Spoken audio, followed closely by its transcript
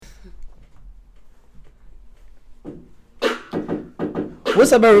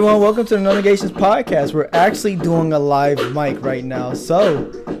What's up, everyone? Welcome to the No Negations podcast. We're actually doing a live mic right now,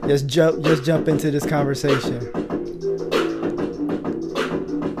 so just jump into this conversation.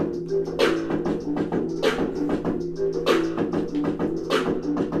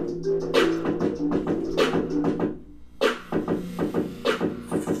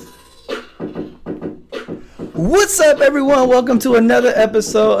 What's up, everyone? Welcome to another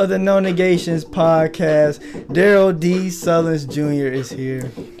episode of the No Negations podcast. Darrell Dee Sullins Jr. is here.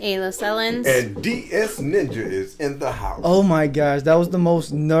 Ayla Sullins. And DS Ninja is in the house. Oh my gosh, that was the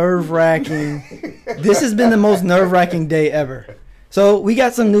most nerve-wracking. This has been the most nerve-wracking day ever. So we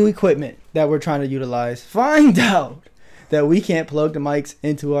got some new equipment that we're trying to utilize. Find out that we can't plug the mics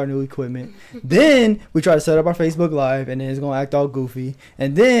into our new equipment. Then we try to set up our Facebook Live, and then it's gonna act all goofy.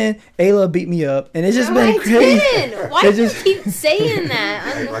 And then Ayla beat me up, and it's just been crazy. Why do you keep saying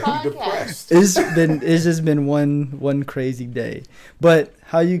that on the podcast? It's just been one crazy day. But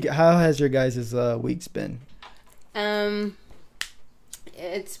how has your guys' weeks been?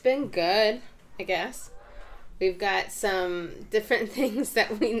 It's been good, I guess. We've got some different things that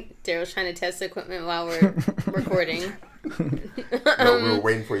Darrell's trying to test the equipment while we're recording. No, we were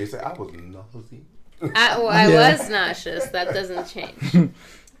waiting for you to say, I was nosy. I was nauseous. That doesn't change.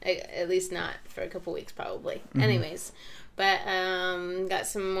 At least not for a couple weeks, probably. Mm-hmm. Anyways, but got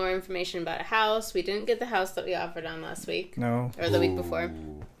some more information about a house. We didn't get the house that we offered on last week. No. Or the week before.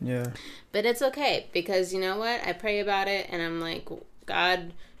 Yeah. But it's okay, because you know what? I pray about it, and I'm like,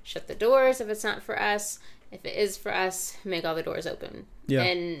 God, shut the doors if it's not for us. If it is for us, make all the doors open. Yeah.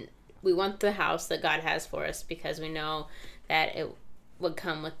 And we want the house that God has for us because we know that it would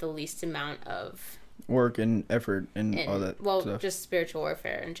come with the least amount of work and effort and all that. Well, stuff. Just spiritual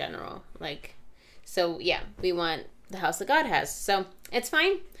warfare in general. So yeah, we want the house that God has. So it's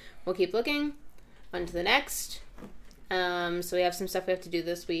fine. We'll keep looking on to the next. So we have some stuff we have to do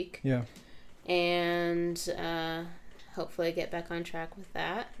this week. Yeah. And hopefully get back on track with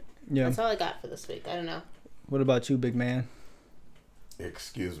that. Yeah. That's all I got for this week. I don't know. What about you, big man?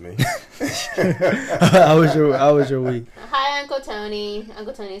 Excuse me. How was your week? Hi, Uncle Tony.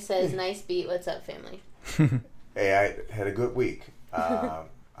 Uncle Tony says, "Nice beat. What's up, family?" Hey, I had a good week. I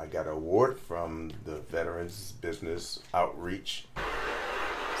got an award from the Veterans Business Outreach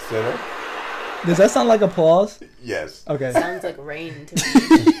Center. Does that sound like applause? Yes. Okay. Sounds like rain to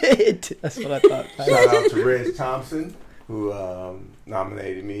me. That's what I thought. Shout out to Reg Thompson, who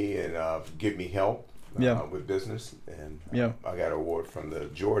nominated me and give me help with business. And I got an award from the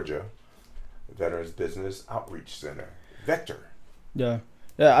Georgia Veterans Business Outreach Center, Vector. Yeah.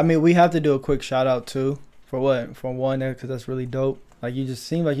 I mean, we have to do a quick shout out too for one there, because that's really dope. Like, you just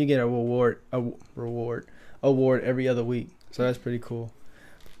seem like you get a award every other week, so that's pretty cool.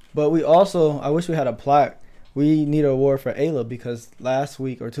 But we also, I wish we had a plaque. We need an award for Ayla, because last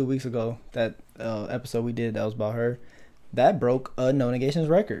week or 2 weeks ago, that episode we did that was about her, that broke a No Negations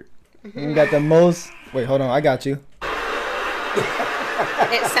record. Mm-hmm. We got the most. Wait, hold on. I got you.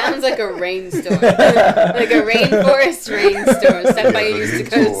 It sounds like a rainstorm. Like a rainforest rainstorm. Stuff I used to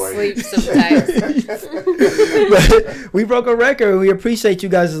go to sleep sometimes. But we broke a record. We appreciate you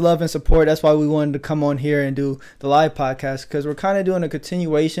guys' love and support. That's why we wanted to come on here and do the live podcast, because we're kind of doing a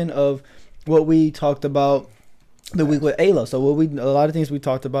continuation of what we talked about the week with Ayla. So a lot of things we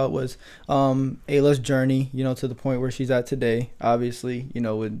talked about was Ayla's journey, to the point where she's at today, obviously,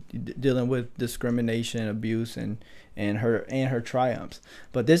 with dealing with discrimination, abuse, and her triumphs.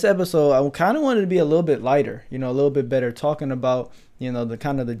 But this episode, I kind of wanted to be a little bit lighter, a little bit better, talking about, the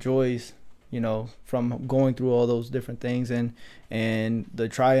kind of the joys, from going through all those different things and the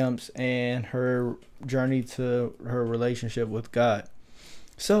triumphs and her journey to her relationship with God.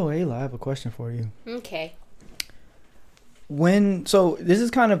 So, Ayla, I have a question for you. Okay. So this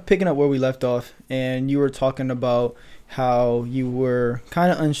is kind of picking up where we left off, and you were talking about how you were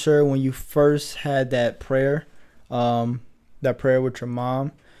kind of unsure when you first had that prayer with your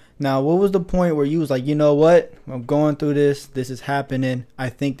mom. Now, what was the point where you was like, you know what, I'm going through this is happening, I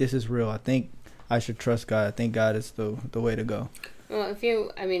think this is real, I think I should trust God, I think God is the way to go? Well, if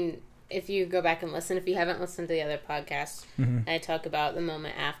you go back and listen, if you haven't listened to the other podcast, mm-hmm. I talk about the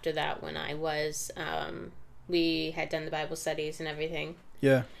moment after that when I was we had done the Bible studies and everything.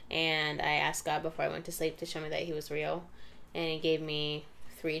 Yeah. And I asked God before I went to sleep to show me that he was real. And he gave me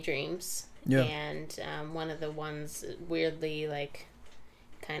 3 dreams. Yeah. And one of the ones weirdly,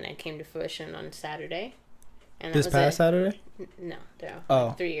 kind of came to fruition on Saturday. And this past Saturday?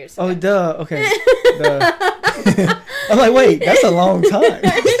 No. 3 years ago. Oh, duh. Okay. Duh. I'm like, wait, that's a long time.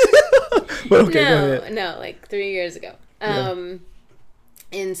 But okay, go ahead. No, 3 years ago. Yeah.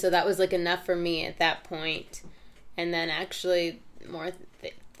 And so that was enough for me at that point. And then actually more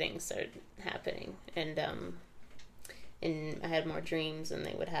things started happening. And I had more dreams and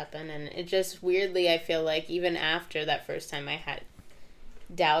they would happen. And it just weirdly, I feel like even after that first time I had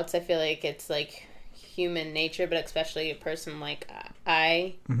doubts, I feel like it's like human nature, but especially a person like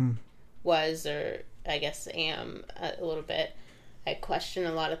I was, or I guess am a little bit, I question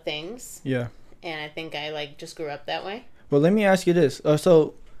a lot of things. Yeah. And I think I like just grew up that way. Well, let me ask you this.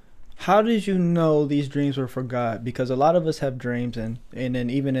 So how did you know these dreams were for God? Because a lot of us have dreams, and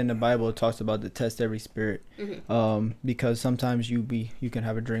then even in the Bible it talks about to test every spirit. Because sometimes you can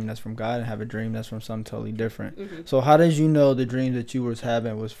have a dream that's from God and have a dream that's from something totally different. So how did you know the dream that you was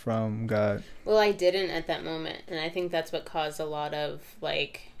having was from God? Well, I didn't at that moment, and I think that's what caused a lot of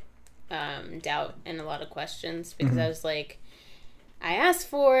like doubt and a lot of questions, because I was like, I asked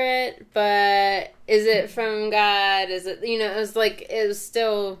for it, but is it from God? Is it, it was like, it was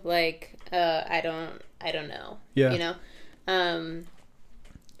still like, I don't know. Yeah.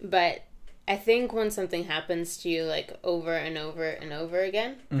 But I think when something happens to you like over and over and over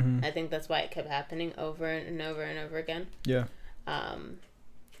again, I think that's why it kept happening over and over and over again. Yeah. And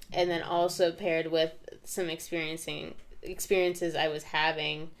then also paired with some experiences I was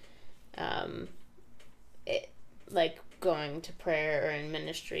having, like going to prayer or in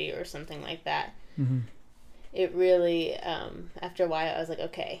ministry or something like that. It really, after a while, I was like,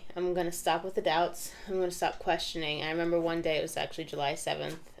 okay, I'm going to stop with the doubts. I'm going to stop questioning. I remember one day, it was actually July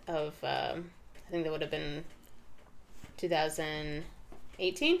 7th of, I think that would have been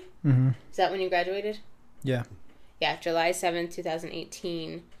 2018. Is that when you graduated? Yeah. Yeah, July 7th,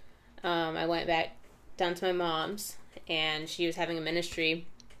 2018. I went back down to my mom's, and she was having a ministry,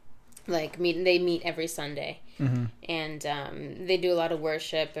 like, they meet every Sunday. And they do a lot of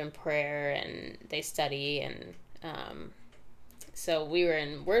worship and prayer, and they study, and so we were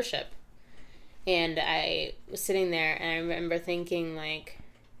in worship, and I was sitting there, and I remember thinking, like,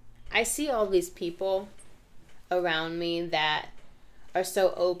 I see all these people around me that are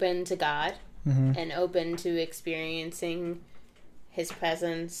so open to God and open to experiencing His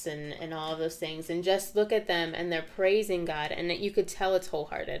presence and all of those things, and just look at them, and they're praising God, and you could tell it's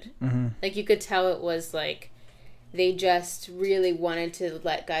wholehearted. Like, you could tell it was like they just really wanted to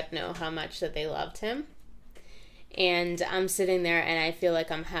let God know how much that they loved Him. And I'm sitting there, and I feel like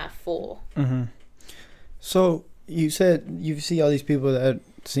I'm half full. So you said you see all these people that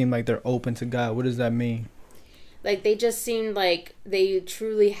seem like they're open to God. What does that mean? Like, they just seemed like they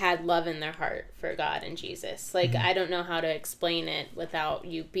truly had love in their heart for God and Jesus. Like, I don't know how to explain it without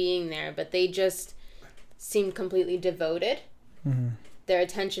you being there, but they just seemed completely devoted. Their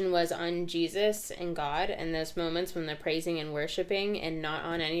attention was on Jesus and God, and those moments when they're praising and worshiping, and not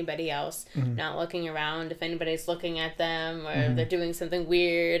on anybody else, not looking around if anybody's looking at them, or they're doing something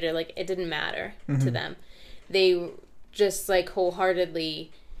weird, or like, it didn't matter to them. They just like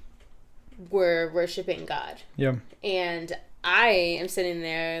wholeheartedly were worshiping God. Yeah. And I am sitting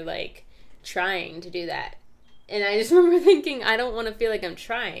there like trying to do that, and I just remember thinking, I don't want to feel like I'm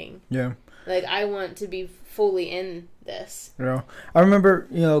trying. Yeah. Like, I want to be fully in this. I remember,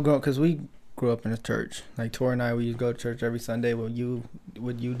 because we grew up in a church. Like, Tori and I, we used to go to church every Sunday with you,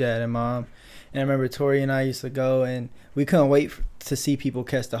 Dad, and Mom. And I remember Tori and I used to go, and we couldn't wait to see people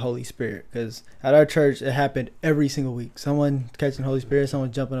catch the Holy Spirit. Because at our church, it happened every single week. Someone catching the Holy Spirit,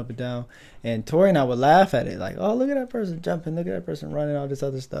 someone jumping up and down. And Tori and I would laugh at it. Like, oh, look at that person jumping. Look at that person running, all this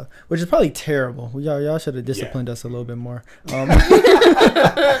other stuff. Which is probably terrible. Y'all should have disciplined us a little bit more.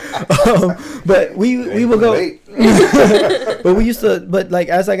 But we would go. But we used to. But like,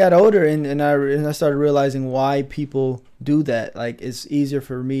 as I got older and I started realizing why people do that, like, it's easier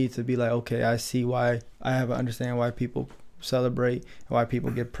for me to be like, okay, I see why. I have an understanding why people celebrate, why people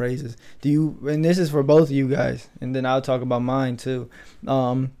get praises. And this is for both of you guys, and then I'll talk about mine too.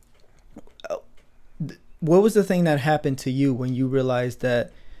 What was the thing that happened to you when you realized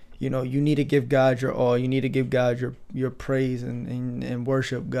that, you need to give God your all, you need to give God your praise and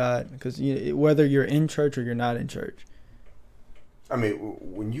worship God? Because whether you're in church or you're not in church. I mean,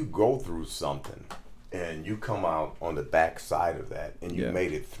 when you go through something and you come out on the back side of that and you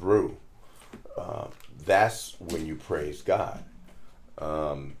made it through, that's when you praise God.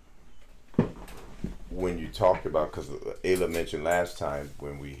 When you talked about, because Ayla mentioned last time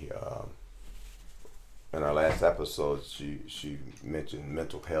when we, in our last episode, she mentioned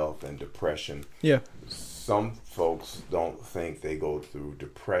mental health and depression. Yeah. Some folks don't think they go through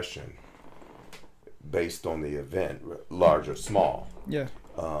depression based on the event, large or small. Yeah.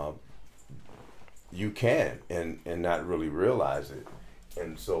 You can and not really realize it.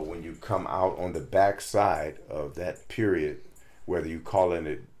 And so when you come out on the backside of that period, whether you call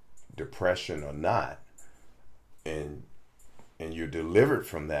it depression or not, and you're delivered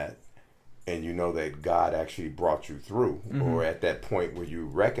from that, and you know that God actually brought you through, or at that point where you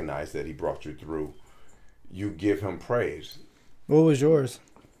recognize that he brought you through, you give him praise. What was yours?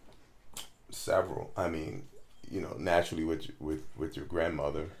 Several. I mean, naturally with your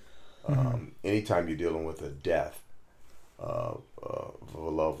grandmother, anytime you're dealing with a death of a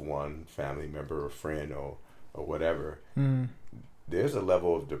loved one, family member, or friend, or whatever, there's a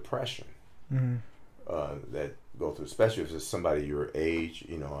level of depression that go through, especially if it's somebody your age.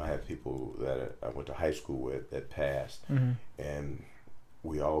 I have people that I went to high school with that passed, and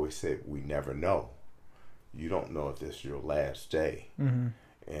we always said, we never know. You don't know if this is your last day. And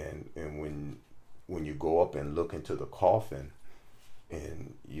when you go up and look into the coffin,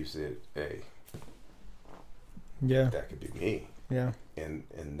 and you said, hey, that could be me. Yeah. And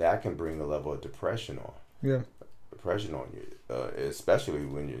that can bring a level of depression on. Yeah. Depression on you, especially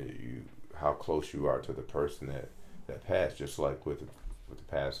when you how close you are to the person that passed. Just like with the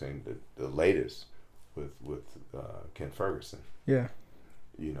passing, the latest with Ken Ferguson. Yeah.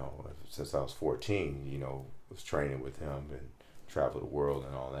 Since I was 14, was training with him and traveled the world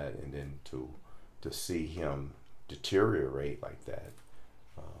and all that, and then to see him deteriorate like that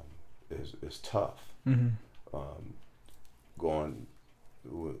is tough. Going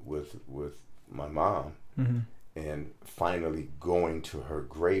with my mom, and finally going to her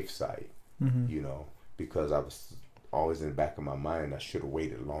gravesite, because I was always in the back of my mind, I should have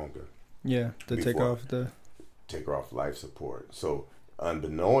waited longer. Yeah, to take her off life support. So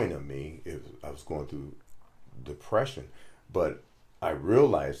unbeknown to me, I was going through depression, but I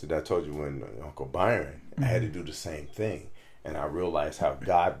realized that I told you when Uncle Byron, I had to do the same thing, and I realized how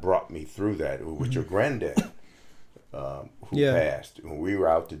God brought me through that with your granddad, who passed when we were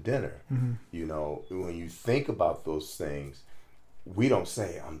out to dinner. When you think about those things, we don't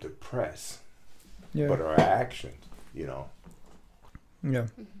say I'm depressed, but our actions, Yeah.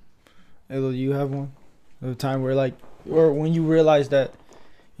 Ayla, you have one? A time where or when you realized that,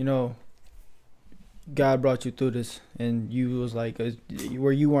 God brought you through this, and you was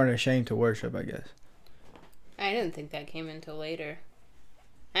where you weren't ashamed to worship, I guess. I didn't think that came until later.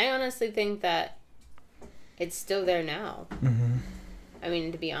 I honestly think that it's still there now. I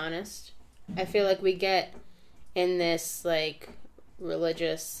mean, to be honest, I feel like we get in this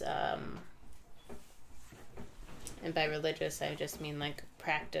religious, and by religious I just mean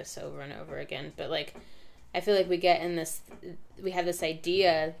practice over and over again, but I feel like we get in this, we have this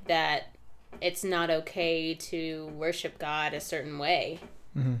idea that it's not okay to worship God a certain way,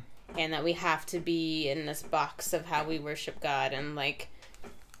 and that we have to be in this box of how we worship God, and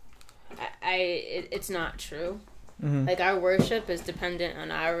it's not true. Our worship is dependent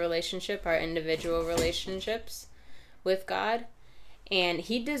on our relationship, our individual relationships with God, and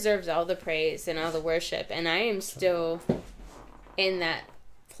he deserves all the praise and all the worship. And I am still in that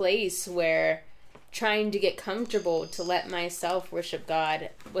place where trying to get comfortable to let myself worship God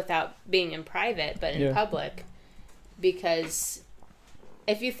without being in private, but in public. Because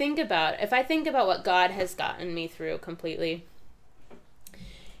if I think about what God has gotten me through completely,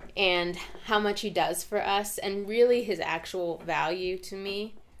 and how much he does for us, and really his actual value to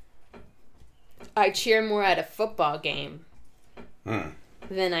me, I cheer more at a football game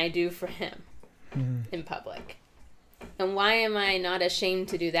than I do for him in public. And why am I not ashamed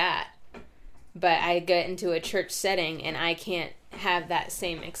to do that? But I get into a church setting and I can't have that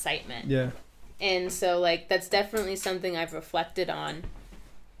same excitement. Yeah. And so that's definitely something I've reflected on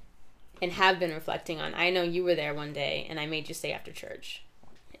and have been reflecting on. I know you were there one day and I made you stay after church.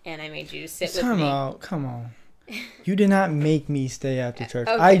 And I made you sit with me. Come on. You did not make me stay after church.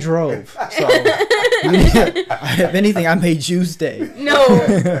 Okay. I drove. So, if anything, I made you stay. No.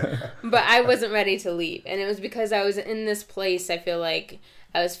 But I wasn't ready to leave. And it was because I was in this place, I feel like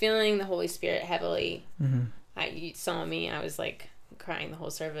I was feeling the Holy Spirit heavily. You saw me. I was crying the whole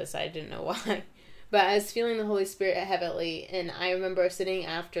service. I didn't know why. But I was feeling the Holy Spirit heavily. And I remember sitting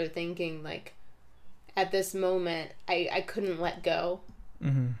after thinking, at this moment, I couldn't let go.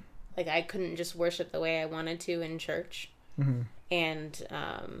 I couldn't just worship the way I wanted to in church. And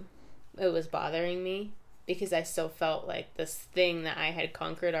it was bothering me because I still felt this thing that I had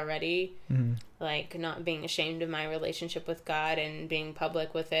conquered already, not being ashamed of my relationship with God and being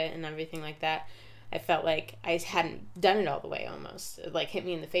public with it and everything like that. I felt like I hadn't done it all the way almost. It hit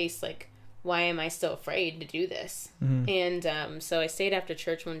me in the face, why am I still afraid to do this? And so I stayed after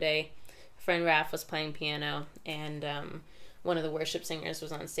church one day. Friend Raph was playing piano, and one of the worship singers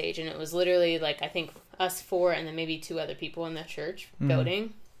was on stage, and it was literally I think us four and then maybe two other people in the church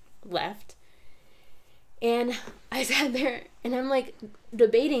building left. And I sat there and I'm like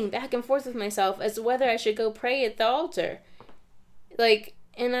debating back and forth with myself as to whether I should go pray at the altar. Like,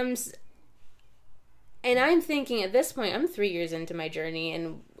 and I'm thinking at this point, I'm 3 years into my journey,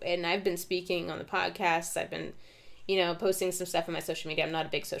 and I've been speaking on the podcasts. I've been, posting some stuff on my social media. I'm not a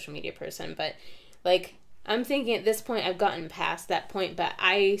big social media person, but like, I'm thinking at this point, I've gotten past that point, but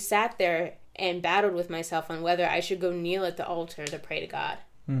I sat there and battled with myself on whether I should go kneel at the altar to pray to God.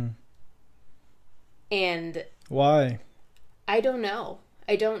 And why? I don't know.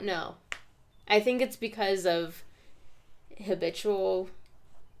 I think it's because of habitual,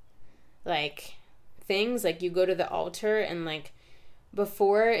 like, things. Like, you go to the altar and, like,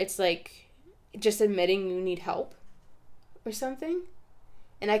 before it's like just admitting you need help or something.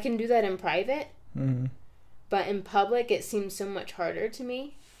 And I can do that in private. But in public, it seems so much harder to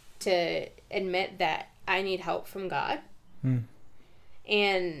me to admit that I need help from God.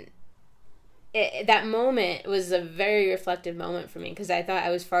 And that moment was a very reflective moment for me, because I thought I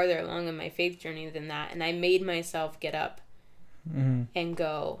was farther along in my faith journey than that. And I made myself get up and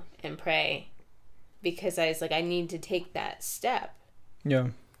go and pray, because I was like, I need to take that step. Yeah.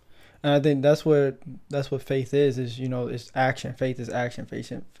 And I think that's what faith is it's action. Faith is action.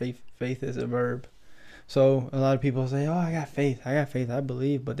 Faith is a verb. So a lot of people say, oh, I got faith, I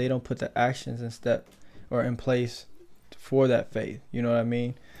believe, but they don't put the actions in step or in place for that faith. You know what I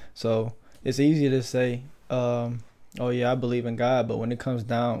mean? So it's easy to say, oh yeah, I believe in God, but when it comes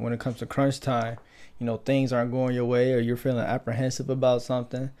to crunch time, things aren't going your way, or you're feeling apprehensive about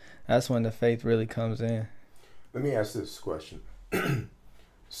something, that's when the faith really comes in. Let me ask this question.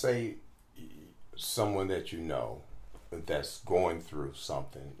 Say someone that that's going through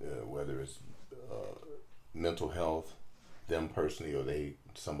something, whether it's mental health, them personally, or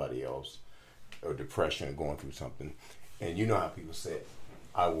somebody else, or depression, or going through something, and you know how people say,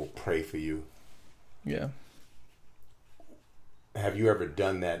 I will pray for you. Yeah. Have you ever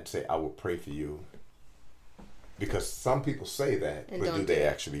done that and say, I will pray for you? Because some people say that, and but do they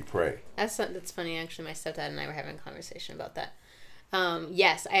actually pray? That's funny. Actually, my stepdad and I were having a conversation about that.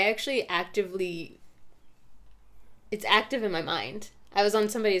 Yes, I actually it's active in my mind. I was on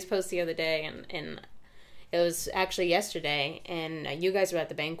somebody's post the other day, and it was actually yesterday, and you guys were at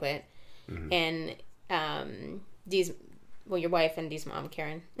the banquet, and your wife and Dee's mom,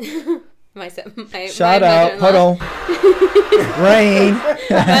 Karen. Shout out. Hold on. Rain.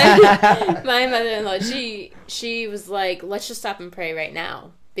 my mother-in-law, she was like, let's just stop and pray right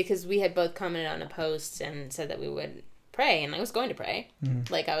now, because we had both commented on a post and said that we would pray, and I was going to pray.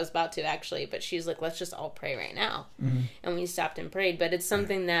 Like, I was about to, actually, but she's like, let's just all pray right now. And we stopped and prayed. But it's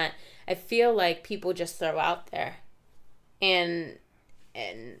something that I feel like people just throw out there, and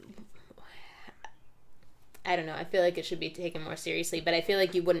I don't know, I feel like it should be taken more seriously, but I feel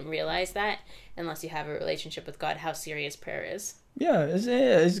like you wouldn't realize that unless you have a relationship with God, how serious prayer is. Yeah,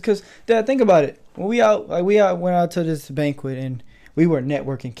 it's because, Dad, think about it. When we went out to this banquet, and we were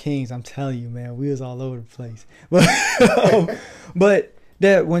networking kings. I'm telling you, man, we was all over the place. But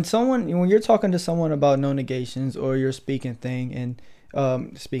that when you're talking to someone about no negations, or your speaking thing,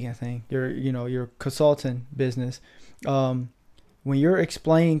 your consulting business, when you're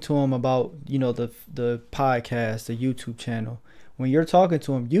explaining to them about, the podcast, the YouTube channel, when you're talking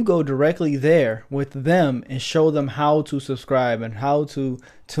to them, you go directly there with them and show them how to subscribe and how to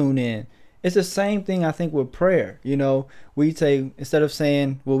tune in. It's the same thing, I think, with prayer. We say, instead of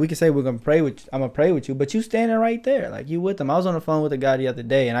saying, well, we can say I'm going to pray with you, but you standing right there, like you with them. I was on the phone with a guy the other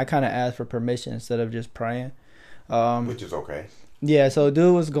day, and I kind of asked for permission instead of just praying. Which is okay. Yeah, so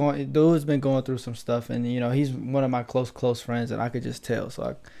dude's been going through some stuff, and he's one of my close friends, and I could just tell. So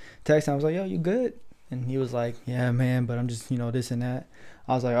I texted him, I was like, yo, you good? And he was like, yeah, man, but I'm just, this and that.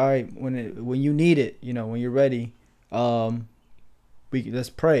 I was like, all right, when you need it, when you're ready, let's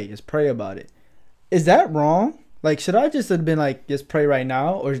pray. Let's pray about it. Is that wrong? Like, should I just have been like, just pray right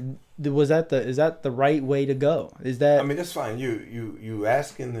now, or is that the right way to go? Is that? I mean, that's fine. You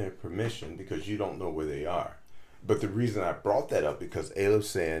asking their permission because you don't know where they are. But the reason I brought that up, because Ayla was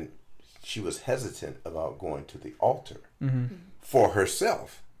saying she was hesitant about going to the altar for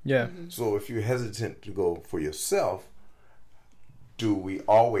herself. Yeah. So if you're hesitant to go for yourself, do we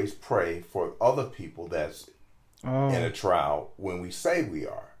always pray for other people that's in a trial when we say we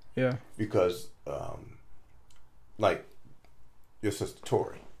are? Yeah. Because, like your sister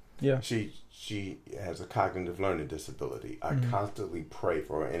Tori, she has a cognitive learning disability. I constantly pray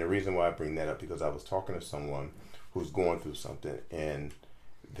for her, and the reason why I bring that up, because I was talking to someone who's going through something, and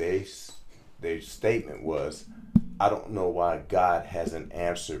their statement was, I don't know why God hasn't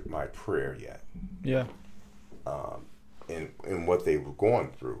answered my prayer yet. Yeah. In what they were going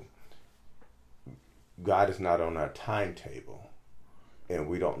through. God is not on our timetable, and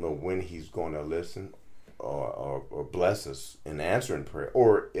we don't know when he's going to listen or bless us in answering prayer,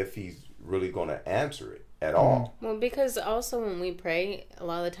 or if he's really going to answer it at all. Well, because also when we pray, a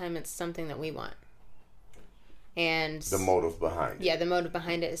lot of the time it's something that we want. And the motive behind it. Yeah, the motive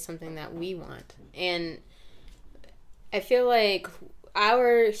behind it is something that we want. And I feel like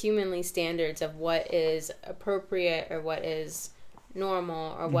our humanly standards of what is appropriate or what is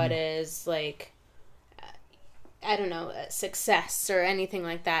normal or what is like, I don't know, success or anything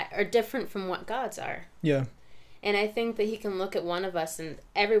like that are different from what God's are. Yeah. And I think that he can look at one of us and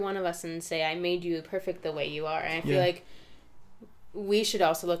every one of us and say, I made you perfect the way you are. And I feel like we should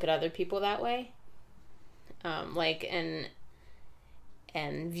also look at other people that way. And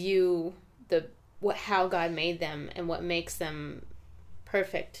view how God made them and what makes them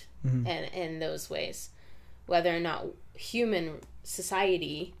perfect in those ways. Whether or not human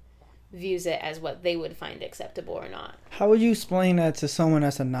society views it as what they would find acceptable or not. How would you explain that to someone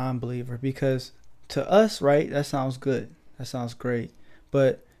that's a non-believer? Because to us, right, that sounds good. That sounds great.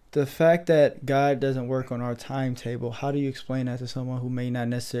 But the fact that God doesn't work on our timetable, how do you explain that to someone who may not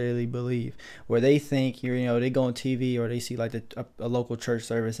necessarily believe? Where they think, they go on TV or they see like a local church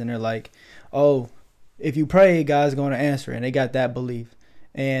service and they're like, oh, if you pray, God's going to answer. And they got that belief.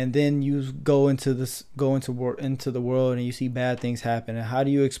 And then you go into the world and you see bad things happen. And how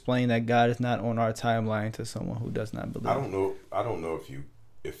do you explain that God is not on our timeline to someone who does not believe? I don't know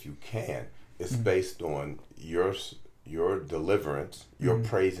if you can. It's based on your deliverance, your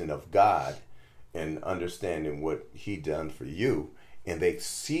praising of God, and understanding what he done for you, and they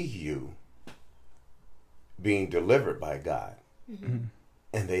see you being delivered by God, and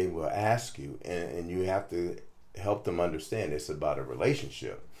they will ask you, and you have to help them understand it's about a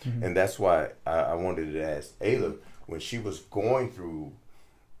relationship. And that's why I wanted to ask Ayla, when she was going through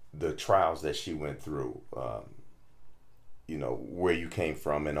the trials that she went through, where you came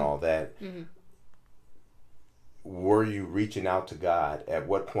from and all that, were you reaching out to God? At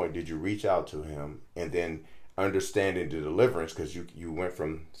what point did you reach out to him? And then understanding the deliverance, because you went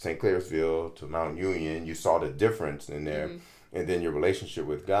from St. Clairsville to Mount Union, you saw the difference in there, and then your relationship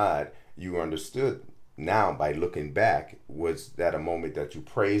with God, you understood. Now, by looking back, was that a moment that you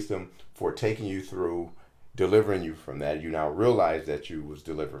praised him for taking you through, delivering you from that? You now realize that you was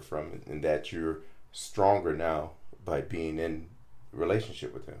delivered from it, and that you're stronger now by being in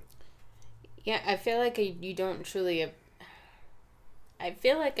relationship with him. Yeah, I feel like you don't truly... I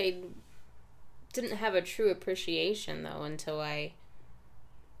feel like I didn't have a true appreciation, though, until I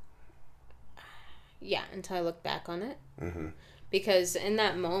looked back on it. Because in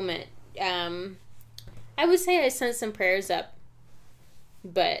that moment, I would say I sent some prayers up,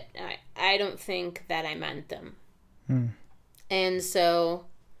 but I don't think that I meant them. And so,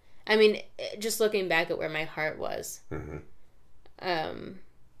 I mean, just looking back at where my heart was,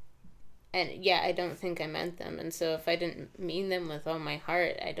 and yeah, I don't think I meant them. And so if I didn't mean them with all my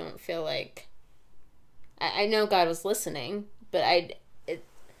heart, I don't feel like... I know God was listening, but I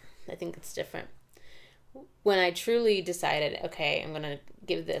think it's different. When I truly decided, okay, I'm going to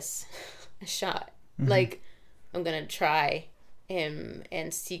give this a shot. Like, I'm going to try him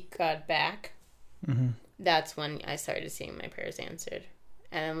and seek God back. That's when I started seeing my prayers answered.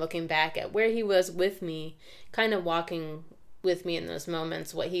 And I'm looking back at where he was with me, kind of walking with me in those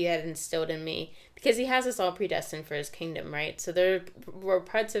moments, what he had instilled in me, because he has us all predestined for his kingdom, right? So there were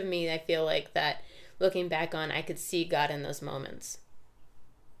parts of me, I feel like, that looking back on, I could see God in those moments.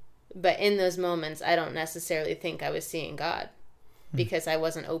 But in those moments, I don't necessarily think I was seeing God, because I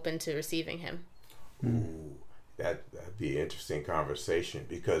wasn't open to receiving him. Ooh, that'd be an interesting conversation,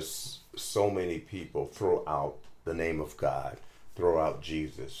 because so many people throw out the name of God, throw out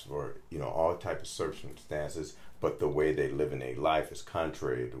Jesus for all type of circumstances, but the way they live in their life is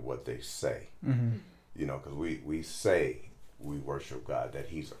contrary to what they say. Because we say we worship God, that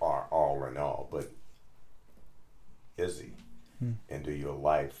he's our all in all, but is he? And do your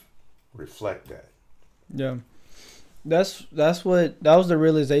life reflect that? Yeah. That was the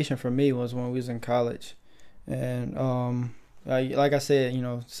realization for me, was when we was in college. And like I said,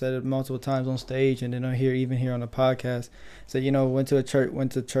 said it multiple times on stage, and then even here on the podcast, said, went to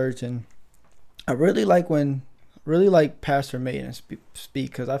church, and I really like Pastor Maiden speak,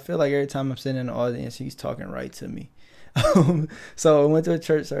 because I feel like every time I'm sitting in the audience, he's talking right to me. So I went to a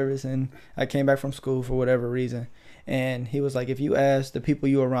church service, and I came back from school for whatever reason, and he was like, if you ask the people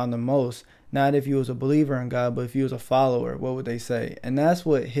you around the most, not if you was a believer in God, but if you was a follower, what would they say? And that's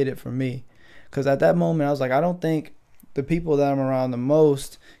what hit it for me, because at that moment I was like, I don't think the people that I'm around the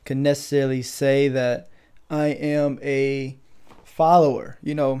most can necessarily say that I am a follower.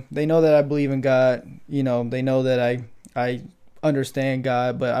 You know, they know that I believe in God. You know, they know that I understand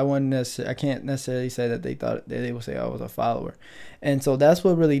God, but I can't necessarily say that they thought that they would say I was a follower. And so that's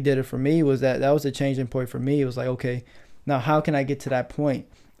what really did it for me, was that was a changing point for me. It was like, okay, now how can I get to that point?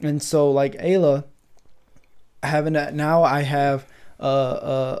 And so like Ayla, having that, now I have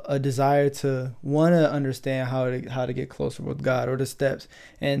a desire to want to understand how to get closer with God, or the steps.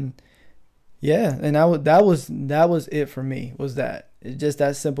 And yeah, and that was it for me, was that just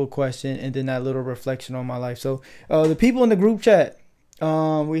that simple question, and then that little reflection on my life. So the people in the group chat,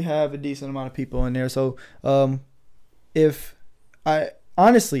 we have a decent amount of people in there. So if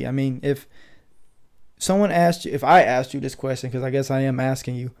someone asked you, if I asked you this question, because I guess I am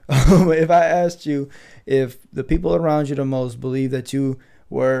asking you, if I asked you if the people around you the most believe that you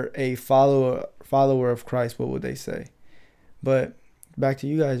were a follower of Christ, what would they say? But back to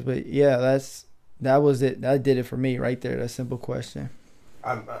you guys. But yeah, that was it. That did it for me right there. That simple question.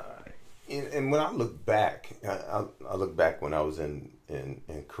 And when I look back, I look back when I was in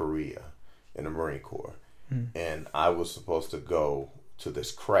Korea in the Marine Corps, and I was supposed to go to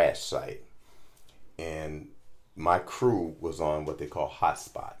this crash site, and my crew was on what they call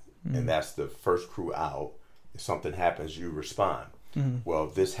hotspot, and that's the first crew out. If something happens, you respond. Well,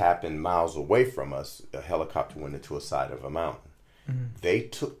 this happened miles away from us. A helicopter went into a side of a mountain. They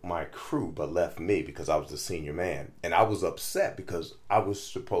took my crew but left me because I was the senior man, and I was upset because I was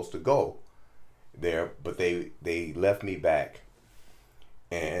supposed to go there, but they left me back.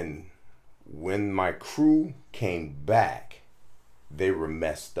 And when my crew came back, they were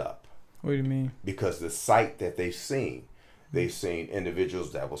messed up. What do you mean? Because the sight that they've seen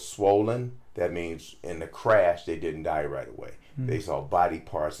individuals that were swollen. That means in the crash they didn't die right away. They saw body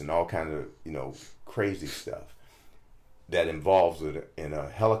parts and all kind of crazy stuff that involves in a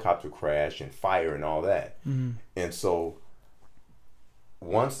helicopter crash and fire and all that. And so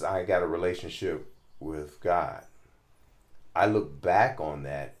once I got a relationship with God, I look back on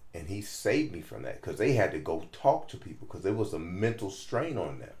that, and he saved me from that, because they had to go talk to people because there was a mental strain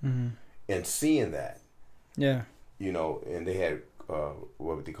on them. And seeing that, and they had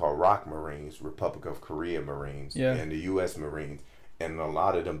what they call ROK Marines, Republic of Korea Marines, and the U.S. Marines, and a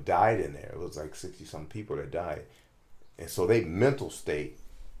lot of them died in there. It was like 60-some people that died. And so they mental state,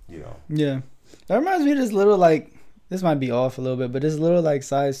 Yeah. That reminds me of this little, like, this might be off a little bit, but this little, like,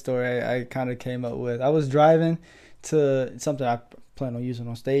 side story I kind of came up with. I was driving to something I plan on using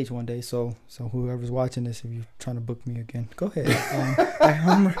on stage one day. So whoever's watching this, if you're trying to book me again, go ahead.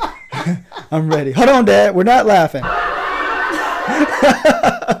 I'm ready. Hold on, Dad. We're not laughing.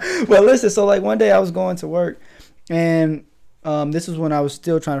 Well, listen, so, like, one day I was going to work, and this is when I was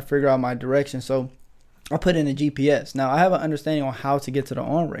still trying to figure out my direction. So I put in a GPS. Now, I have an understanding on how to get to the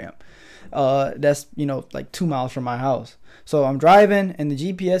on-ramp. That's, like 2 miles from my house. So I'm driving, and the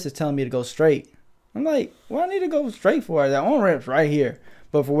GPS is telling me to go straight. I'm like, well, I need to go straight for it. That on-ramp's right here.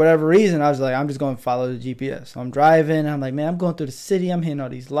 But for whatever reason, I was like, I'm just going to follow the GPS. So I'm driving, and I'm like, man, I'm going through the city. I'm hitting all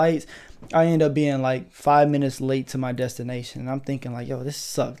these lights. I end up being like 5 minutes late to my destination. And I'm thinking like, yo, this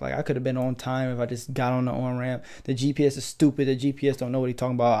sucks. Like, I could have been on time if I just got on the on-ramp. The GPS is stupid. The GPS don't know what he's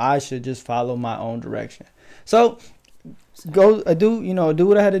talking about. I should just follow my own direction. So do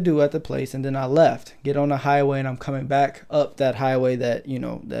what I had to do at the place, and then I left, get on the highway, and I'm coming back up that highway that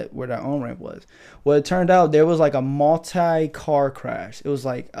where that on-ramp was. Well, it turned out there was like a multi-car crash. It was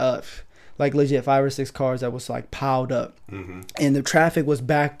like legit 5 or 6 cars that was like piled up, and the traffic was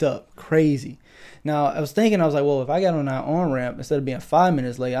backed up crazy. Now, I was thinking, I was like, well, if I got on that on-ramp, instead of being 5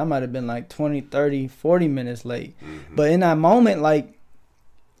 minutes late, I might have been like 20, 30, 40 minutes late. But in that moment, like,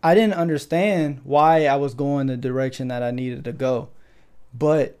 I didn't understand why I was going the direction that I needed to go,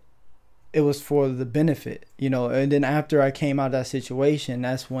 but it was for the benefit, and then after I came out of that situation,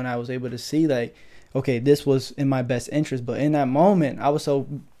 that's when I was able to see, like, okay, this was in my best interest. But in that moment, I was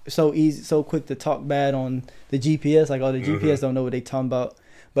so quick to talk bad on the GPS, like, oh, the GPS don't know what they talking about.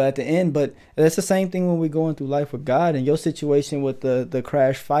 But at the end, but that's the same thing when we're going through life with God. And your situation with the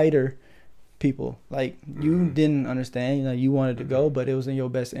crash fighter people, like, you didn't understand, you wanted to go, but it was in your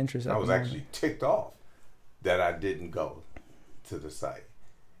best interest. I was actually ticked off that I didn't go to the site,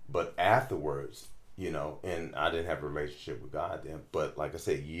 but afterwards, and I didn't have a relationship with God then, but like I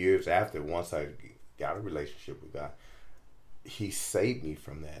said, years after, once I got a relationship with God, he saved me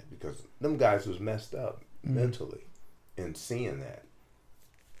from that, because them guys was messed up mentally, and seeing that,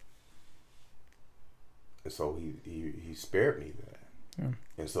 and so he spared me that.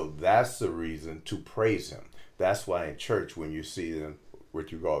 And so that's the reason to praise him. That's why in church, when you see them,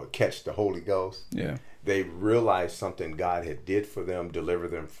 what you call it, catch the Holy Ghost, they realize something God had did for them, deliver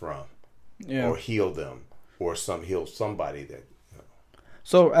them from, or heal them, or heal somebody that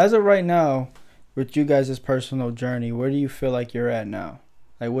So as of right now, with you guys' personal journey, where do you feel like you're at now?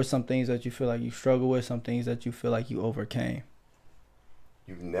 Like, what's some things that you feel like you struggle with, some things that you feel like you overcame?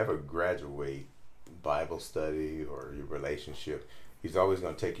 You never graduate Bible study or your relationship. He's always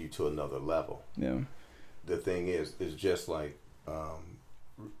going to take you to another level. Yeah. The thing is just like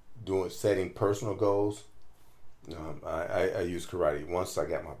setting personal goals. I use karate. Once I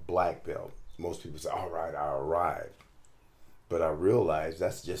got my black belt, most people say, all right, I arrived. But I realized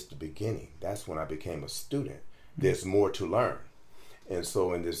that's just the beginning. That's when I became a student. There's more to learn. And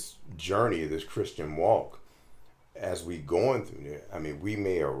so in this journey, this Christian walk, as we going through there, I mean, we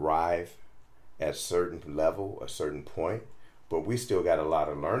may arrive at a certain level, a certain point, but we still got a lot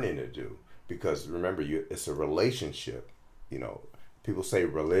of learning to do. Because remember, it's a relationship. You know, people say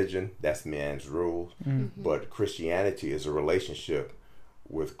religion, that's man's rules. Mm-hmm. But Christianity is a relationship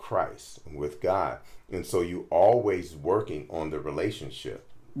with Christ, with God. And so you always working on the relationship.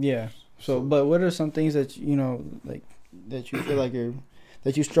 Yeah. So, but what are some things that, you know, like, that you feel like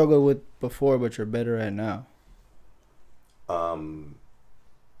that you struggled with before, but you're better at now?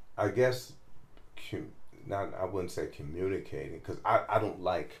 I guess, I wouldn't say communicating, because I don't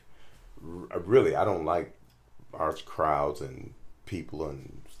like large crowds and people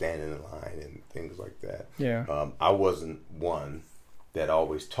and standing in line and things like that. Yeah. I wasn't one that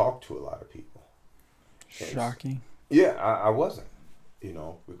always talked to a lot of people. Shocking. Yeah, I wasn't, you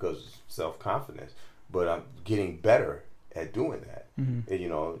know, because self-confidence. But I'm getting better at doing that. Mm-hmm. And, you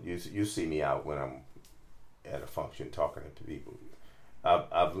know, you see me out when I'm at a function talking to people.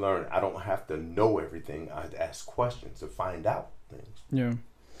 I've learned I don't have to know everything. I have to ask questions to find out things. Yeah.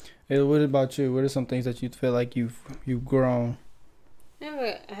 Hey, what about you? What are some things that you feel like you've grown?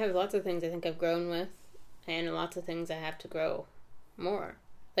 I have lots of things I think I've grown with, and lots of things I have to grow more,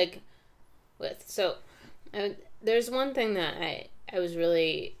 like, with. So, there's one thing that I was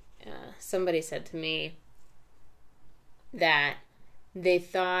really, somebody said to me that they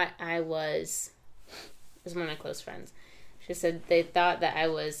thought it was one of my close friends. She said they thought that I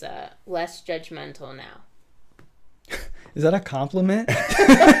was less judgmental now. Is that a compliment?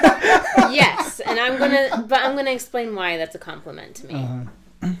 Yes, and I'm gonna explain why that's a compliment to me.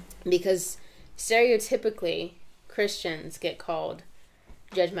 Uh-huh. Because stereotypically, Christians get called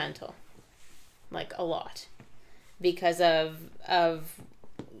judgmental, like, a lot, because of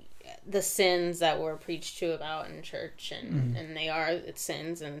the sins that we're preached to about in church, and it's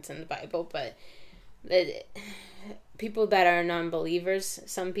sins, and it's in the Bible. But people that are non-believers,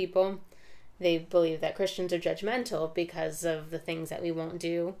 some people, they believe that Christians are judgmental because of the things that we won't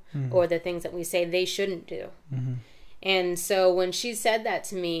do, or the things that we say they shouldn't do. Mm-hmm. And so when she said that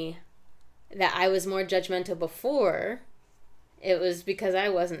to me, that I was more judgmental before, it was because I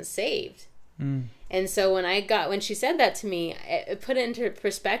wasn't saved. Mm. And so when she said that to me, it put it into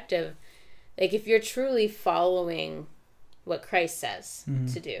perspective. Like, if you're truly following what Christ says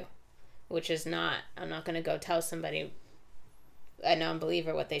to do, which is I'm not going to go tell somebody, a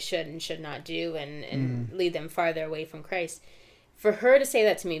non-believer, what they should and should not do, and lead them farther away from Christ. For her to say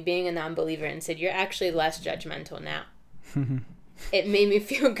that to me, being a non-believer, and said, you're actually less judgmental now, it made me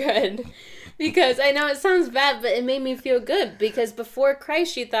feel good. Because I know it sounds bad, but it made me feel good. Because before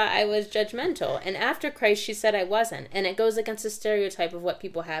Christ, she thought I was judgmental. And after Christ, she said I wasn't. And it goes against the stereotype of what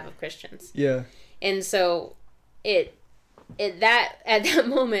people have of Christians. Yeah. And so at that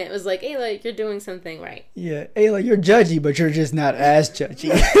moment, it was like, Ayla, you're doing something right. Yeah, Ayla, you're judgy, but you're just not as judgy.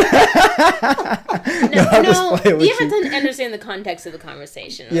 no, you have to understand the context of the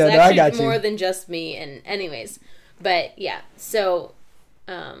conversation. It was actually I got more than just me. And anyways, but yeah, so,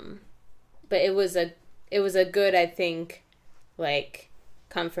 but it was a good, I think, like,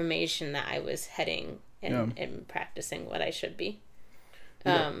 confirmation that I was heading and practicing what I should be.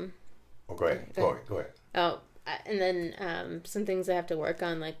 Go ahead. Oh. And then some things I have to work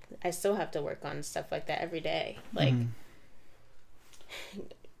on, like, I still have to work on stuff like that every day, like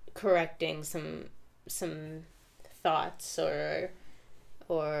correcting some thoughts or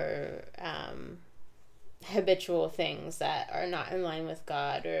habitual things that are not in line with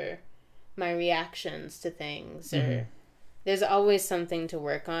God, or my reactions to things, or there's always something to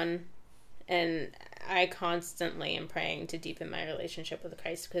work on. And I constantly am praying to deepen my relationship with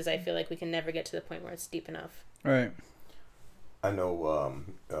Christ, because I feel like we can never get to the point where it's deep enough. Right. I know,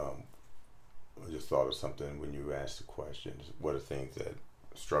 I just thought of something when you asked the questions. What are things that I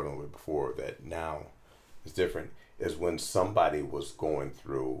was struggling with before that now is different, is when somebody was going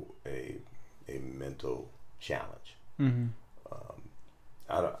through a mental challenge. Mm-hmm.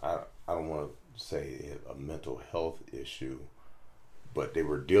 I don't want to say a mental health issue, but they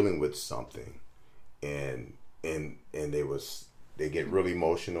were dealing with something, and they they get really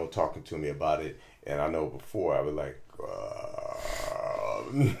emotional talking to me about it. And I know before I was like,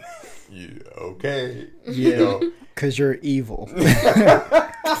 yeah, okay. Yeah, because you're evil.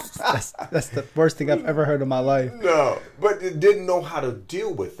 that's the worst thing I've ever heard in my life. No, but they didn't know how to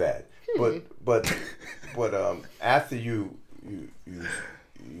deal with that. But after you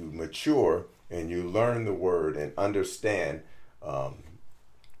mature and you learn the word and understand,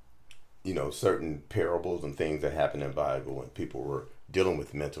 certain parables and things that happen in the Bible when people were dealing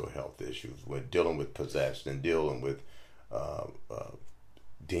with mental health issues, when dealing with possession, dealing with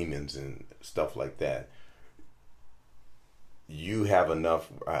demons and stuff like that. You have enough,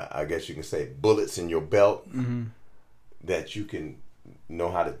 I guess you can say, bullets in your belt that you can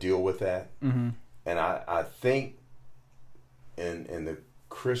know how to deal with that. And I think in the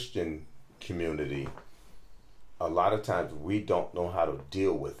Christian community, a lot of times we don't know how to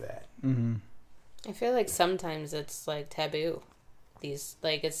deal with that. I feel like sometimes it's like taboo.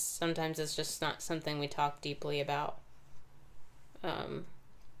 Sometimes it's just not something we talk deeply about.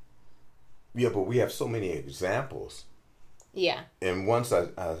 Yeah, but we have so many examples. Yeah. And once I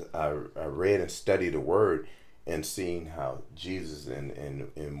read and studied the word and seen how Jesus in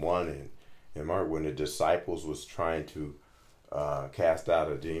Mark, when the disciples was trying to cast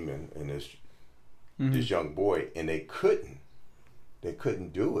out a demon in this young boy, and they couldn't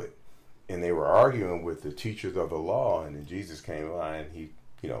do it, and they were arguing with the teachers of the law, and then Jesus came by and he,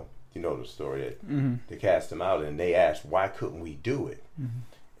 you know the story that they cast him out, and they asked, why couldn't we do it?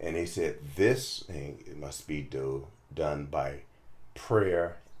 And they said, this thing must be done by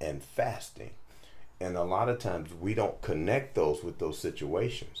prayer and fasting. And a lot of times we don't connect those with those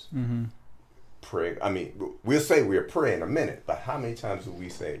situations. Prayer, I mean, we'll say we're praying in a minute, but how many times do we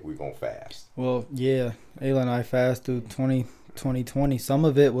say we're going to fast? Well, yeah. Ayla and I fast through 2020. Some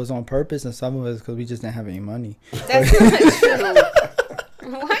of it was on purpose, and some of it is because we just didn't have any money. That's not true.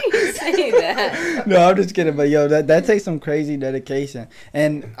 Why are you saying that? No, I'm just kidding. But, yo, that takes some crazy dedication.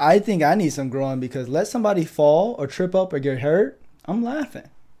 And I think I need some growing, because let somebody fall or trip up or get hurt, I'm laughing.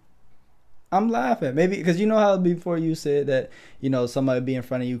 Maybe because you know how before you said that, somebody be in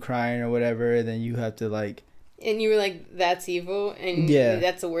front of you crying or whatever, and then you have to like. And you were like, that's evil, and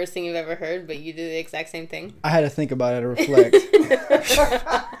that's the worst thing you've ever heard, but you do the exact same thing. I had to think about it to reflect.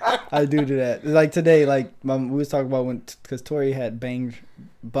 I do that. Like today, like we was talking about because Tori had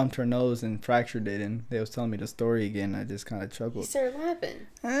bumped her nose and fractured it, and they was telling me the story again. I just kind of chuckled. You started laughing.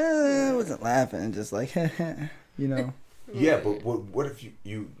 I wasn't laughing, just like, Yeah, but what if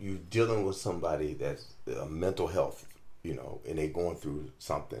you dealing with somebody that's mental health, and they going through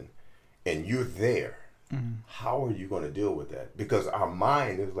something, and you're there. How are you going to deal with that? Because our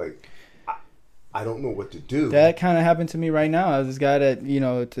mind is like, I don't know what to do. That kind of happened to me right now. I was this guy that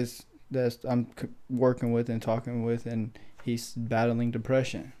that I'm working with and talking with, and he's battling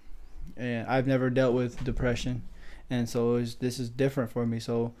depression, and I've never dealt with depression, and so this is different for me.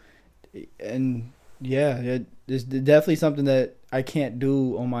 So, and yeah, it's definitely something that I can't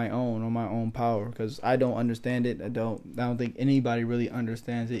do on my own power, because I don't understand it. I don't think anybody really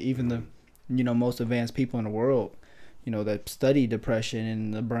understands it. Even the most advanced people in the world, that study depression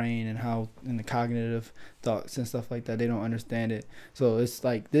and the brain and the cognitive thoughts and stuff like that, they don't understand it. So it's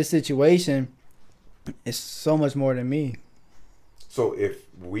like this situation is so much more than me. So if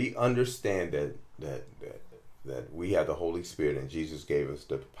we understand that we have the Holy Spirit and Jesus gave us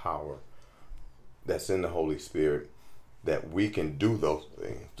the power that's in the Holy Spirit, that we can do those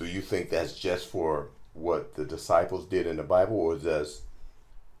things, do you think that's just for what the disciples did in the Bible, or does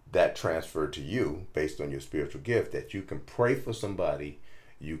that transfer to you based on your spiritual gift, that you can pray for somebody,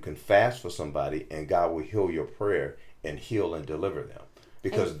 you can fast for somebody, and God will heal your prayer and heal and deliver them?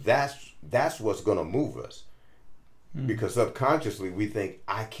 Because that's what's going to move us. Because subconsciously we think,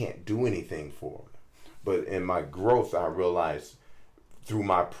 I can't do anything for them. But in my growth, I realized through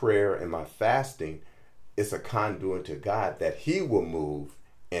my prayer and my fasting, it's a conduit to God that he will move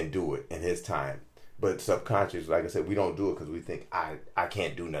and do it in his time. But subconscious, like I said, we don't do it because we think, I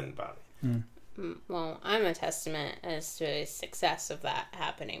can't do nothing about it. Well, I'm a testament as to the success of that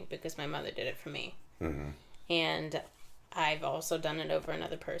happening, because my mother did it for me. And I've also done it over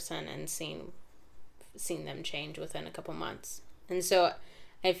another person and seen them change within a couple months. And so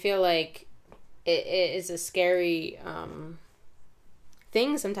I feel like it is a scary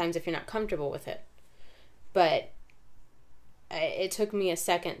thing sometimes if you're not comfortable with it. But it took me a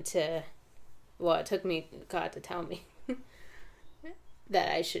second it took me God to tell me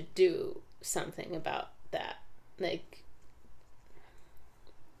that I should do something about that, like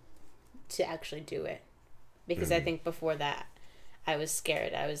to actually do it, because I think before that I was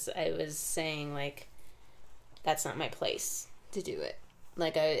scared. I was saying like, that's not my place. to do it.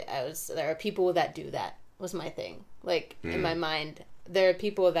 Like there are people that do that was my thing. Like in my mind, there are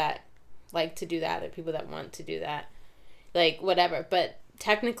people that like to do that. There are people that want to do that. Like whatever. But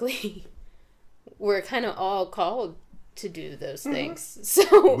technically, we're kind of all called to do those things.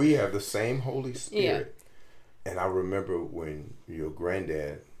 So we have the same Holy Spirit. Yeah. And I remember when your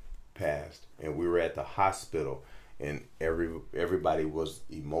granddad passed, and we were at the hospital, and everybody was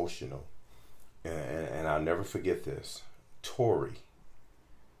emotional. And I'll never forget this. Tori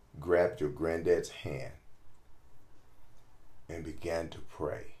grabbed your granddad's hand and began to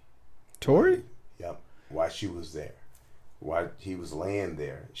pray. Tori? Yep. While she was there. While he was laying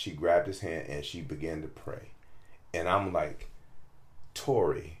there, she grabbed his hand and she began to pray. And I'm like,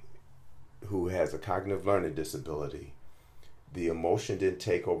 Tori, who has a cognitive learning disability, the emotion didn't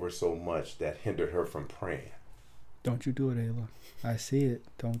take over so much that hindered her from praying. Don't you do it, Ayla. I see it.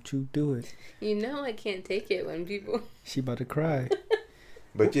 Don't you do it. You know I can't take it when people... She about to cry.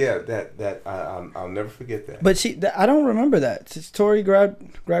 But yeah, I'll never forget that. But I don't remember that. Tori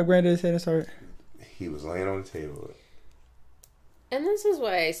grabbed Granddad's hand and started. He was laying on the table. And this is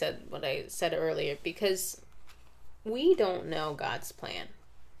why I said what I said earlier, because we don't know God's plan.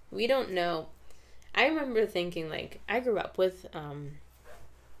 We don't know. I remember thinking, like, I grew up with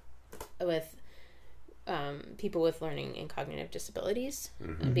people with learning and cognitive disabilities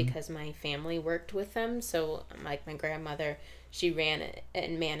because my family worked with them. So, like, my grandmother, she ran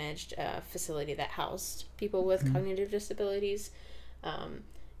and managed a facility that housed people with cognitive disabilities.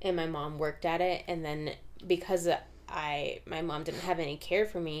 And my mom worked at it. And then because my mom didn't have any care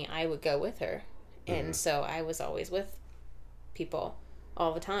for me, I would go with her. And so I was always with people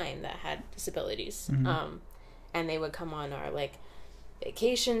all the time that had disabilities. And they would come on our, like,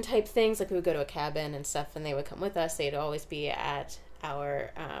 vacation type things. Like, we would go to a cabin and stuff, and they would come with us. They'd always be at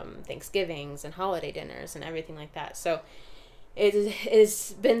our Thanksgivings and holiday dinners and everything like that. So it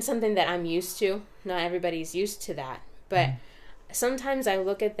has been something that I'm used to. Not everybody's used to that. But sometimes I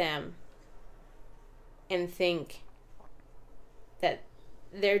look at them and think that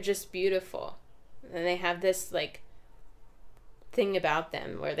they're just beautiful. And they have this, like, thing about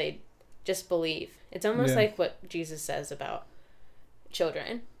them where they just believe. It's almost like what Jesus says about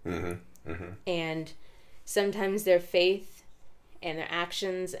children. And sometimes their faith and their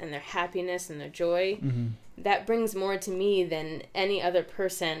actions and their happiness and their joy, that brings more to me than any other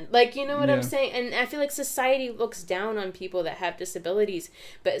person. Like, you know what I'm saying? And I feel like society looks down on people that have disabilities,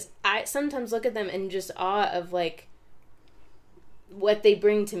 but I sometimes look at them in just awe of, like, what they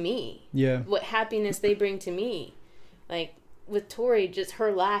bring to me. What happiness they bring to me. Like, with Tori, just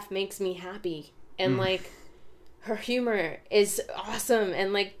her laugh makes me happy. And, like, her humor is awesome.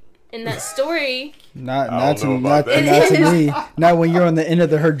 And, like, in that story... not to me. Not when you're on the end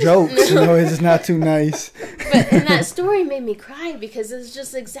of her jokes. You know, it's just not too nice. But in that story made me cry because it's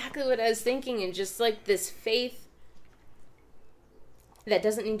just exactly what I was thinking. And just, like, this faith that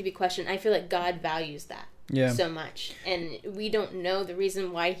doesn't need to be questioned. I feel like God values that so much. And we don't know the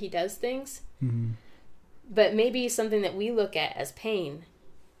reason why he does things. But maybe something that we look at as pain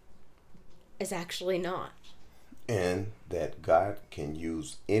is actually not. And that God can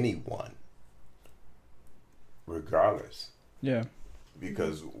use anyone, regardless.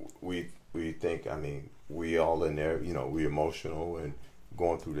 Because we think, I mean, we all in there, you know, we emotional and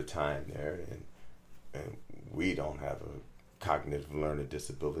going through the time there, and we don't have a cognitive learning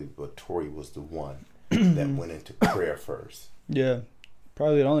disability, but Tori was the one that went into prayer first.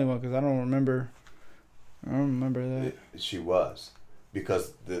 Probably the only one, because I don't remember that. She was.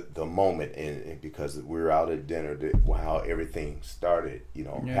 Because the moment, and because we were out at dinner, how everything started, you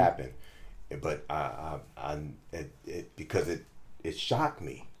know, happened. But because it shocked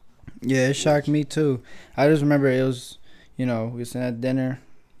me. Yeah, it shocked me too. I just remember it was, you know, we was at dinner,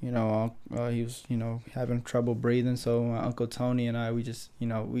 you know, he was, you know, having trouble breathing. So my Uncle Tony and I, we just, you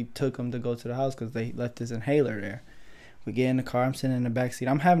know, we took him to go to the house because they left his inhaler there. We get in the car, I'm sitting in the back seat.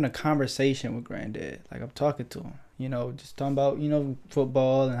 I'm having a conversation with Granddad. Like, I'm talking to him, you know, just talking about, you know,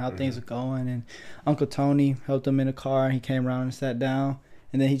 football and how things are going. And Uncle Tony helped him in the car, and he came around and sat down.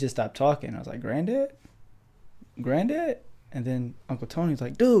 And then he just stopped talking. I was like, Granddad? And then Uncle Tony's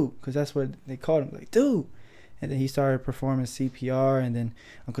like, dude, because that's what they called him, like, dude. And then he started performing CPR, and then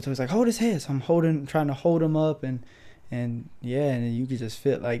Uncle Tony's like, hold his head. So I'm trying to hold him up, and yeah, and then you could just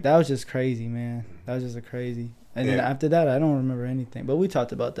feel, like, that was just crazy, man. That was just a crazy. And then after that, I don't remember anything. But we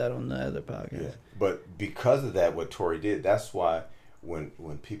talked about that on the other podcast. Yeah. But because of that, what Tori did, that's why when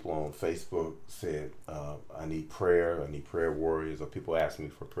people on Facebook said, I need prayer warriors, or people ask me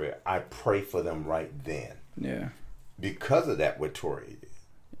for prayer, I pray for them right then. Yeah. Because of that, what Tori did.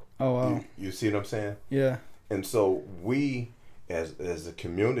 Oh, wow. You see what I'm saying? Yeah. And so we as a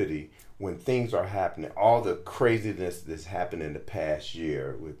community, when things are happening, all the craziness that's happened in the past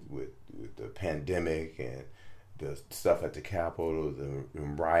year with the pandemic and the stuff at the Capitol, the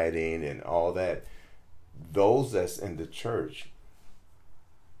rioting and all that, those that's in the church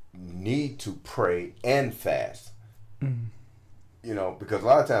need to pray and fast. Mm-hmm. You know, because a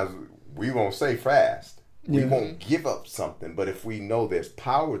lot of times we won't say fast. We won't give up something. But if we know there's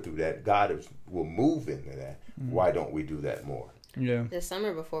power through that, God will move into that. Mm-hmm. Why don't we do that more? Yeah. The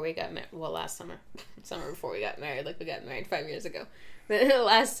summer before we got married, well, last summer before we got married, like we got married 5 years ago. But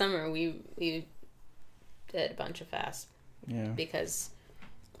last summer we did a bunch of fasts. Yeah. Because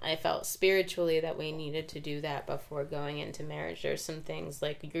I felt spiritually that we needed to do that before going into marriage. There's some things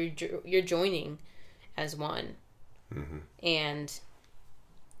like you're joining as one. Mm-hmm. And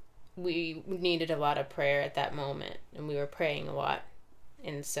we needed a lot of prayer at that moment, and we were praying a lot.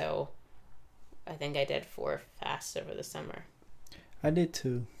 And so I think I did 4 fasts over the summer. I did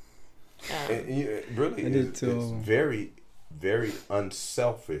too. Really, it's very, very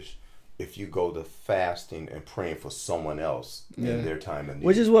unselfish if you go to fasting and praying for someone else in their time of need.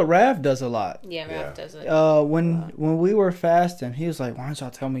 Which is what Raph does a lot. Yeah, Raph does it. When we were fasting, he was like, "Why don't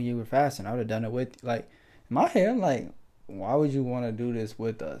y'all tell me you were fasting? I would have done it with you." Like, in my head, I'm like, why would you want to do this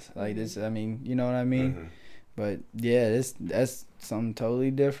with us? Like this, I mean, you know what I mean? Mm-hmm. But yeah, that's something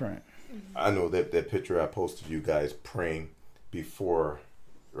totally different. I know that picture I posted of you guys praying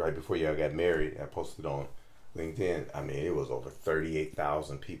right before y'all got married. I posted on LinkedIn. I mean, it was over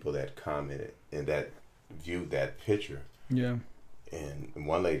 38,000 people that commented and that viewed that picture. Yeah. And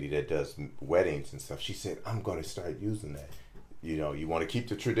one lady that does weddings and stuff, she said, "I'm going to start using that. You know, you want to keep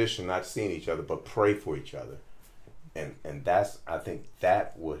the tradition, not seeing each other, but pray for each other." And that's, I think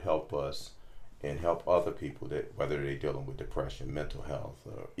that would help us and help other people, that whether they're dealing with depression, mental health,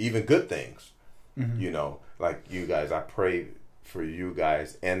 or even good things. Mm-hmm. You know, like you guys, I pray for you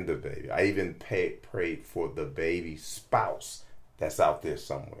guys and the baby. I even prayed for the baby's spouse that's out there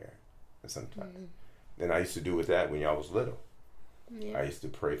somewhere sometimes. Mm-hmm. And I used to do with that when y'all was little. Yeah. I used to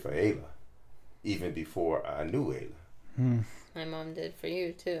pray for Ayla, even before I knew Ayla. Mm. My mom did for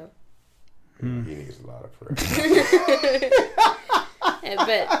you too. He needs a lot of prayer.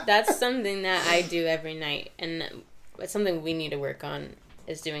 But that's something that I do every night, and it's something we need to work on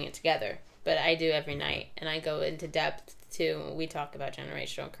is doing it together. But I do every night, and I go into depth too. We talk about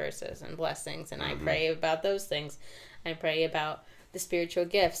generational curses and blessings, and I pray about those things. I pray about the spiritual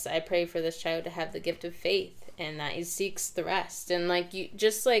gifts. I pray for this child to have the gift of faith, and that he seeks the rest. And like you,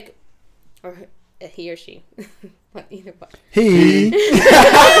 just like, or he or she. Either one. He. Wait,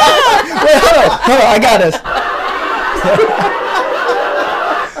 hold on, I got this.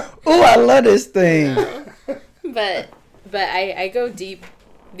 Oh, I love this thing. But I go deep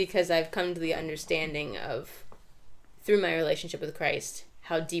because I've come to the understanding of, through my relationship with Christ,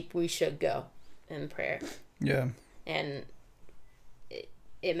 how deep we should go in prayer. Yeah. And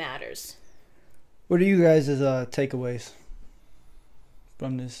it matters. What are you guys' takeaways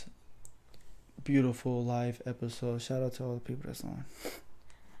from this beautiful live episode? Shout out to all the people that's on.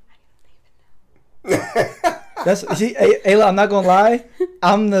 Ayla, I'm not gonna lie,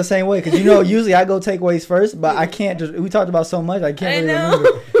 I'm the same way, because usually I go takeaways first, but I can't we talked about so much I can't really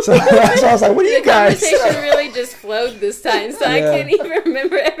remember. So that's why I was like, what do you guys? The conversation really just flowed this time, so I can't even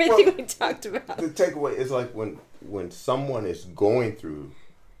remember everything we talked about. The takeaway is like when someone is going through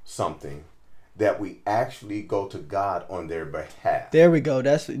something, that we actually go to God on their behalf. There we go.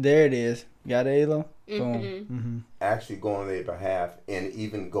 There it is. Got it, Ayla? Boom. Mm-hmm. Actually go on their behalf, and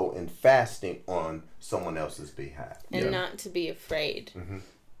even go in fasting on someone else's behalf. And not to be afraid. Mm-hmm.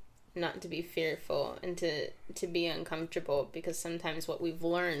 Not to be fearful, and to be uncomfortable, because sometimes what we've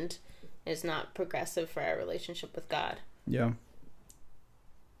learned is not progressive for our relationship with God. Yeah.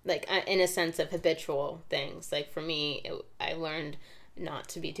 Like, in a sense of habitual things. Like, for me, I learned not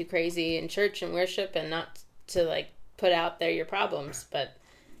to be too crazy in church and worship, and not to, like, put out there your problems. But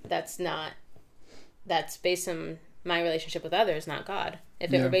that's based on my relationship with others, not God.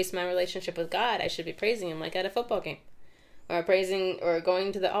 If it were based on my relationship with God, I should be praising him like at a football game, or praising, or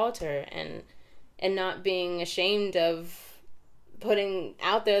going to the altar, and not being ashamed of putting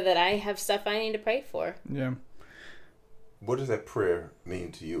out there that I have stuff I need to pray for. Yeah. What does that prayer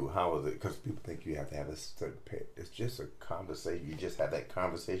mean to you? How is it? Because people think you have to have a certain prayer. It's just a conversation. You just have that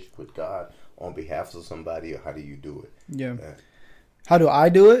conversation with God on behalf of somebody, or how do you do it? Yeah. How do I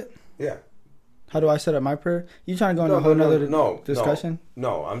do it? Yeah. How do I set up my prayer? You trying to go into a whole nother discussion?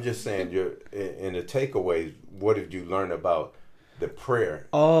 No, I'm just saying, you're in the takeaways. What did you learn about the prayer?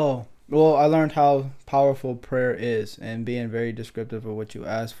 Oh, well, I learned how powerful prayer is, and being very descriptive of what you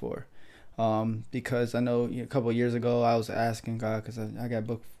ask for. Because I know a couple of years ago I was asking God, because I got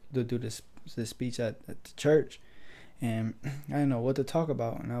booked to do this speech at the church, and I didn't know what to talk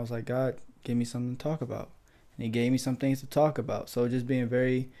about, and I was like, God, give me something to talk about, and He gave me some things to talk about. So just being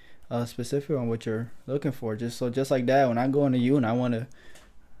very specific on what you're looking for, just like that. When I go into you and I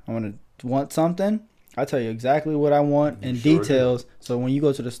want something, I tell you exactly what I want in details. So when you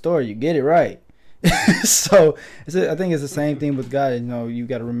go to the store, you get it right. So I think it's the same thing with God. You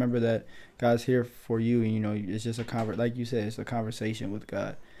got to remember that God's here for you, and it's just like you said, it's a conversation with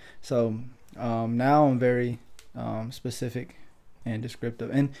God. So now I'm very specific and descriptive,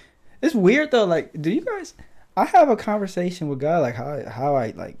 and it's weird though. Like, do you guys? I have a conversation with God, like how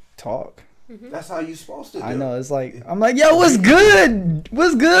I like talk. That's how you're supposed to do. I know. It's like, I'm like, yo, what's good?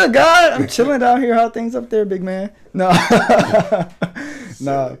 What's good, God? I'm chilling down here. How things up there, big man? No.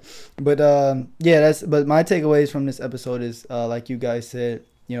 No. But, but my takeaways from this episode is, like you guys said,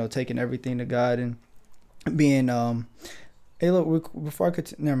 taking everything to God and being, hey, look, before I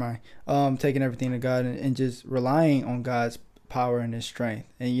could, never mind, taking everything to God and just relying on God's power and His strength.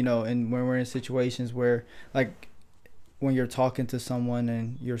 And, and when we're in situations where, like, when you're talking to someone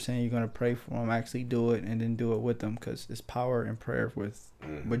and you're saying you're going to pray for them, actually do it, and then do it with them, because it's power in prayer with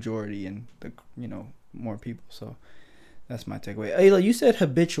majority and the more people. So that's my takeaway. Ayla, you said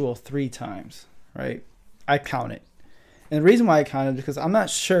habitual 3 times, right? I counted, and the reason why I counted is because I'm not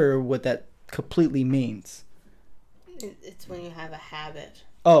sure what that completely means. It's when you have a habit.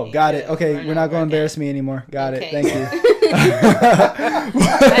 Oh, got it. Okay, we're not going to embarrass me anymore. Got it. Thank you. I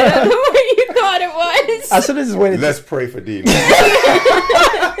don't know what you thought it was. I should have just waited. Let's pray for Dee.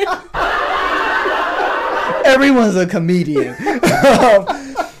 Everyone's a comedian.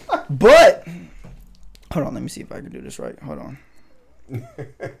 But, hold on. Let me see if I can do this right. Hold on.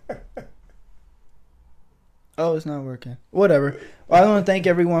 Oh, it's not working. Whatever. Well, I want to thank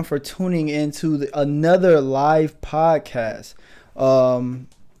everyone for tuning into another live podcast. Sorry.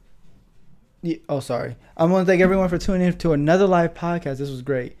 I want to thank everyone for tuning in to another live podcast. This was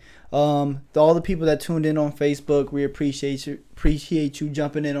great. All the people that tuned in on Facebook, we appreciate you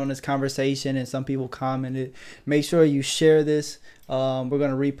jumping in on this conversation, and some people commented. Make sure you share this. We're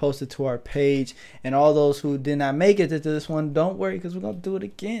going to repost it to our page, and all those who did not make it to this one, don't worry, because we're going to do it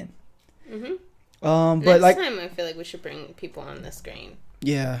again. But next time I feel like we should bring people on the screen.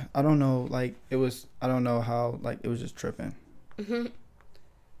 Yeah, I don't know, I don't know how, it was just tripping.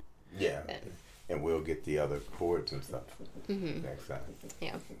 Yeah, and we'll get the other chords and stuff next time.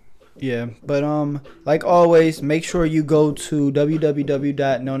 Yeah, but like always, make sure you go to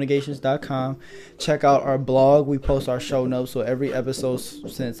www.nonegations.com. Check out our blog. We post our show notes, so every episode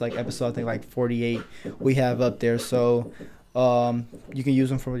since episode I think 48 we have up there. So you can use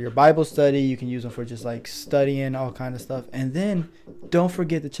them for your Bible study. You can use them for just studying, all kind of stuff. And then don't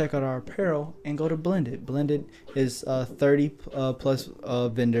forget to check out our apparel and go to Blended. Blended is 30 plus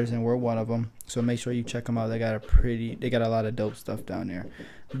vendors, and we're one of them. So make sure you check them out. They got a lot of dope stuff down there.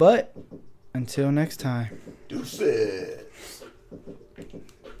 But until next time. Deuces.